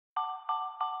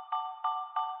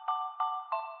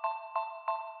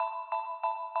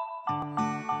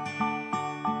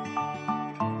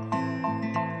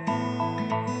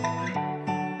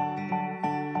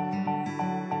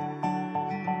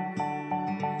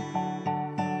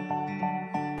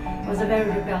I was a very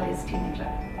rebellious teenager.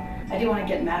 I didn't want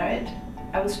to get married.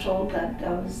 I was told that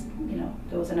there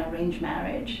was an arranged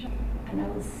marriage. And I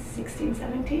was 16,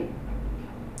 17.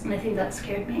 And I think that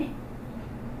scared me.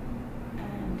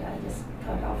 And I just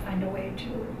thought I'll find a way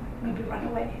to maybe run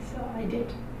away. So I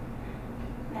did.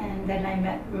 And then I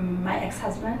met my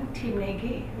ex-husband, Tim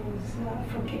Nagy, who's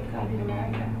from Cape Cod in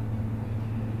America.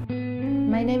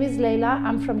 My name is Leila.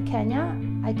 I'm from Kenya.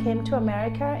 I came to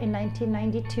America in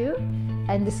 1992,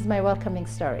 and this is my welcoming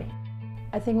story.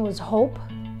 I think it was hope,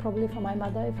 probably for my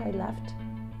mother if I left,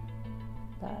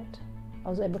 that I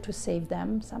was able to save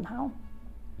them somehow.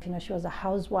 You know, she was a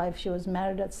housewife. She was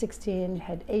married at 16,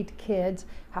 had 8 kids.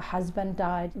 Her husband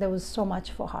died. There was so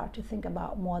much for her to think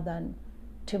about more than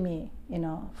to me, you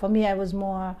know. For me, I was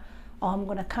more, oh, I'm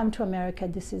going to come to America.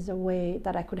 This is a way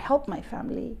that I could help my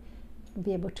family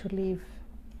be able to leave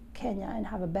Kenya and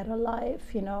have a better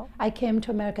life, you know. I came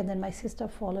to America, and then my sister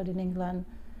followed in England,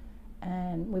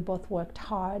 and we both worked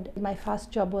hard. My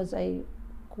first job was I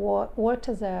worked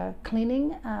as a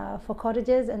cleaning for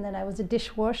cottages, and then I was a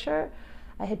dishwasher.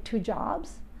 I had 2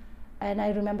 jobs, and I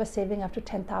remember saving up to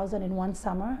 $10,000 in one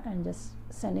summer and just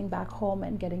sending back home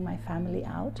and getting my family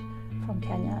out from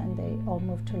Kenya, and they all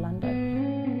moved to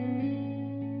London.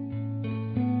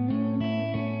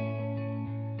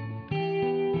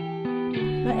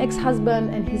 My ex-husband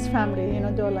and his family, you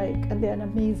know, they're an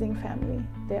amazing family.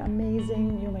 They're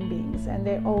amazing human beings, and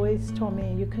they always told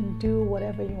me, you can do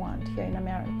whatever you want here in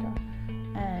America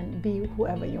and be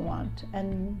whoever you want.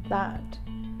 And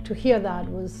to hear that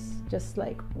was just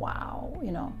like, wow,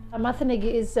 you know. Martha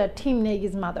Nagy is Tim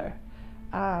Nagy's mother.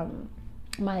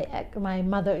 My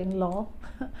mother-in-law,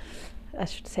 I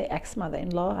should say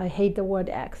ex-mother-in-law. I hate the word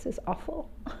ex, it's awful.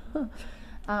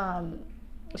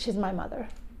 She's my mother.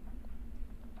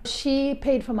 She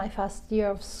paid for my first year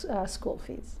of school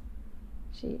fees.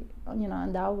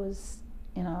 And that was,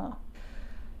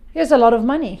 here's a lot of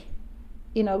money.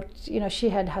 She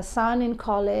had her son in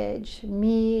college,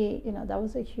 me, that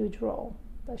was a huge role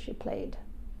that she played.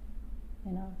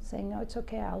 Saying, no, it's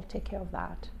okay, I'll take care of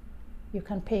that. You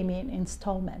can pay me in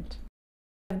installment.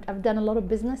 I've done a lot of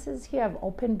businesses here. I've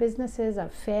opened businesses,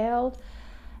 I've failed.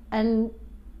 And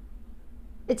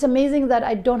it's amazing that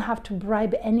I don't have to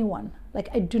bribe anyone. Like,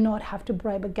 I do not have to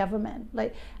bribe a government.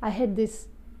 Like, I had this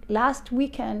last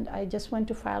weekend, I just went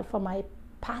to file for my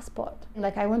passport.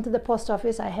 Like, I went to the post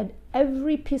office, I had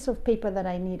every piece of paper that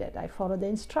I needed. I followed the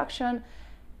instruction,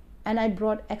 and I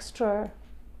brought extra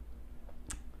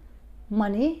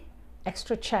money,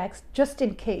 extra checks, just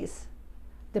in case.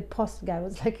 The post guy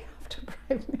was like, you have to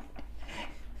bribe me.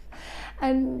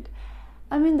 And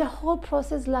I mean, the whole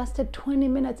process lasted 20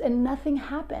 minutes and nothing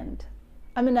happened.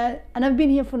 I mean, I've been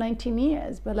here for 19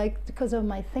 years, but like, because of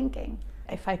my thinking.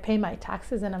 If I pay my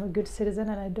taxes and I'm a good citizen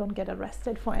and I don't get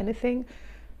arrested for anything,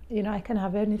 I can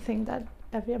have anything that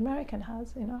every American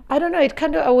has, I don't know, it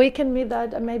kind of awakened me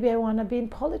that maybe I want to be in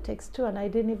politics too, and I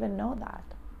didn't even know that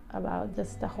about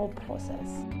just the whole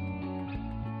process.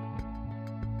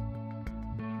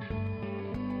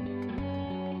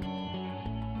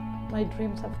 My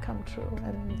dreams have come true,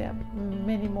 and there are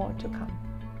many more to come.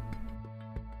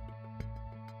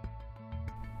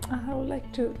 I would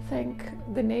like to thank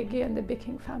the Nagy and the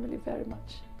Biking family very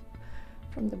much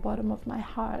from the bottom of my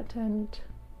heart, and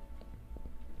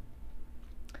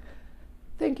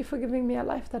thank you for giving me a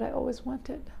life that I always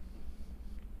wanted.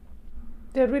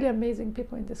 They're really amazing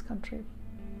people in this country,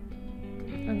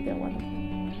 and they're one of them.